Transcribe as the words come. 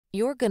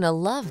You're gonna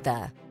love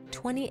the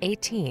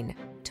 2018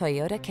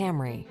 Toyota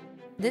Camry.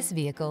 This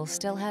vehicle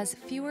still has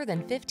fewer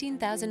than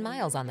 15,000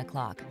 miles on the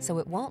clock, so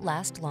it won't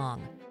last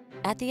long.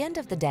 At the end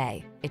of the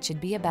day, it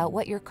should be about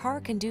what your car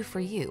can do for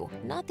you,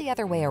 not the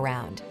other way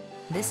around.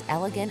 This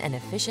elegant and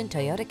efficient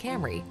Toyota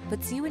Camry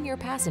puts you and your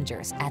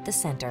passengers at the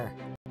center.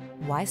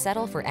 Why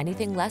settle for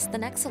anything less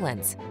than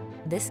excellence?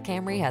 This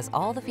Camry has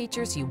all the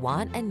features you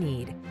want and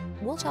need.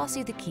 We'll toss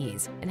you the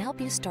keys and help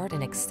you start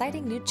an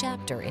exciting new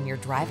chapter in your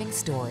driving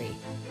story.